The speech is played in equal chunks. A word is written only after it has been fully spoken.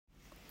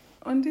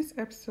On this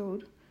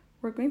episode,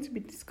 we're going to be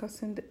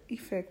discussing the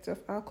effects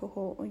of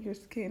alcohol on your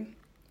skin.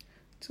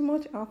 Too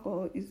much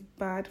alcohol is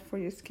bad for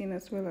your skin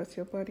as well as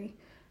your body.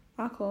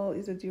 Alcohol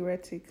is a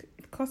diuretic,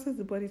 it causes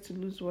the body to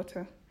lose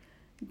water.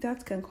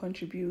 That can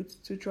contribute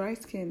to dry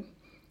skin.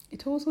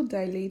 It also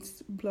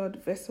dilates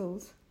blood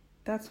vessels.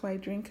 That's why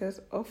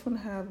drinkers often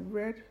have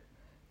red,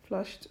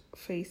 flushed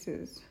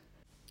faces.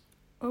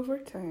 Over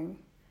time,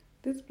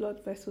 these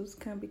blood vessels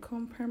can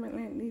become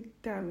permanently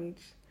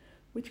damaged,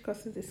 which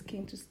causes the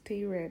skin to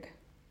stay red.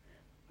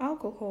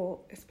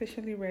 Alcohol,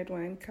 especially red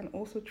wine, can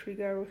also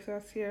trigger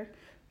rosacea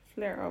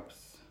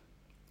flare-ups.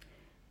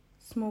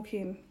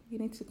 Smoking. You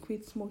need to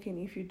quit smoking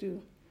if you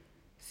do.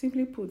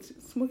 Simply put,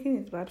 smoking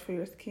is bad for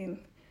your skin.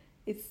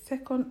 It's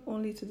second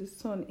only to the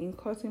sun in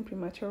causing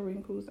premature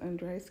wrinkles and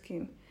dry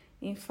skin.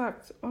 In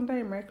fact, under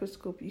a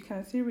microscope, you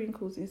can see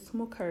wrinkles in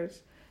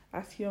smokers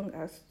as young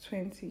as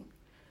 20.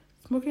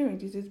 Smoking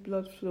reduces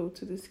blood flow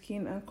to the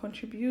skin and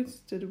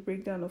contributes to the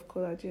breakdown of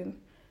collagen.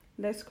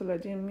 Less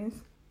collagen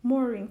means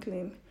more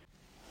wrinkling.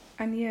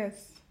 And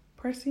yes,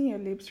 pressing your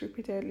lips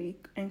repeatedly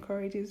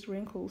encourages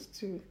wrinkles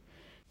too.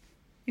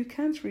 You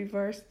can't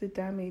reverse the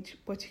damage,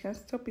 but you can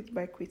stop it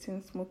by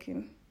quitting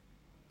smoking.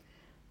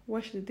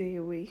 Wash the day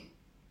away.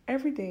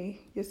 Every day,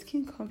 your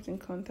skin comes in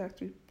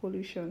contact with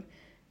pollution,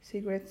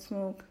 cigarette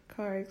smoke,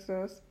 car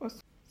exhaust, or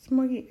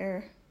smoggy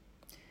air.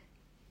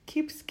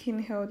 Keep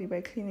skin healthy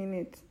by cleaning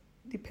it.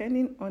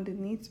 Depending on the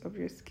needs of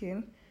your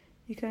skin,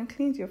 you can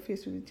cleanse your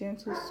face with a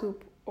gentle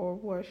soap or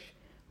wash,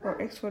 or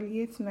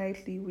exfoliate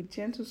nightly with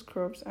gentle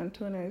scrubs and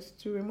toners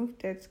to remove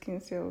dead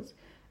skin cells,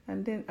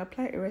 and then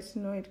apply a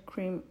retinoid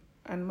cream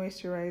and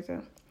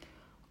moisturizer.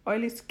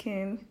 Oily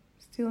skin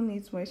still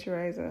needs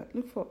moisturizer.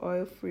 Look for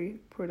oil-free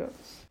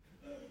products.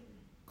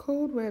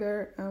 Cold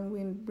weather and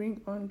wind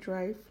bring on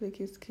dry,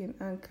 flaky skin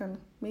and can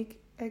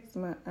make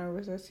eczema and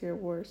rosacea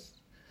worse.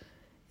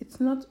 It's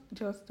not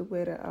just the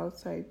weather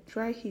outside.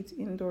 Dry heat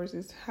indoors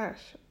is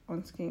harsh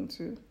on skin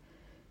too.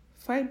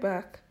 Fight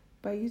back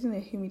by using a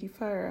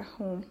humidifier at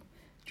home,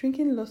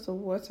 drinking lots of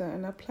water,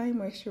 and applying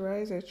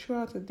moisturizer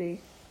throughout the day.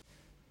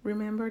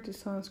 Remember the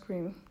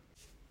sunscreen.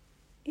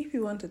 If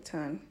you want a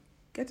tan,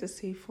 get a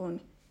safe one.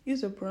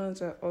 Use a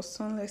bronzer or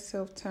sunless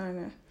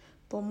self-tanner,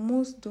 but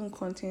most don't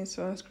contain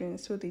sunscreen,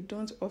 so they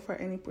don't offer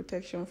any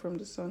protection from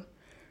the sun.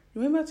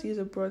 Remember to use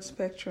a broad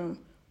spectrum,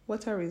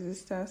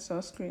 water-resistant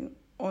sunscreen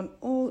on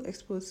all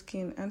exposed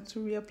skin and to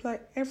reapply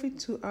every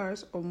 2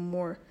 hours or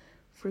more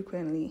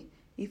frequently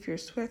if you're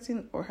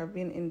sweating or have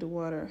been in the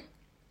water.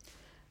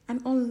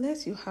 And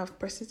unless you have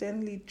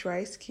persistently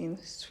dry skin,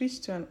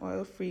 switch to an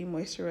oil-free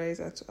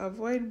moisturizer to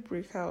avoid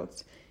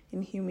breakouts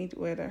in humid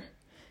weather.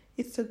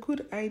 It's a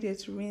good idea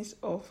to rinse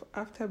off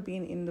after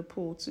being in the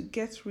pool to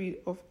get rid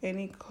of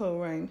any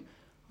chlorine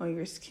on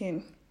your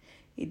skin.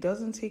 It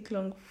doesn't take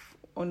long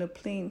on a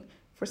plane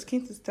for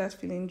skin to start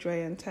feeling dry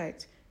and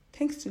tight,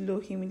 thanks to low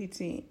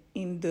humidity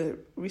in the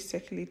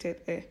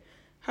recirculated air.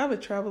 Have a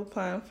travel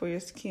plan for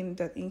your skin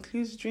that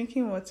includes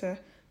drinking water,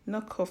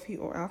 not coffee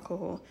or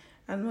alcohol,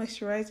 and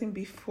moisturizing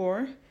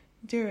before,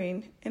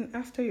 during, and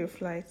after your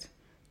flight.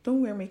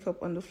 Don't wear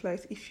makeup on the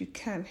flight if you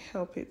can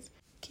help it.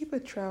 Keep a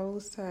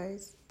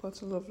travel-size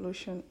bottle of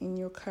lotion in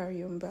your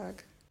carry-on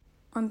bag.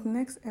 On the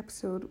next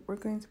episode, we're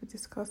going to be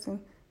discussing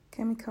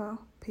chemical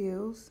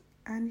peels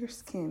and your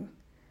skin.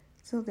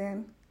 Till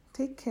then,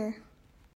 take care.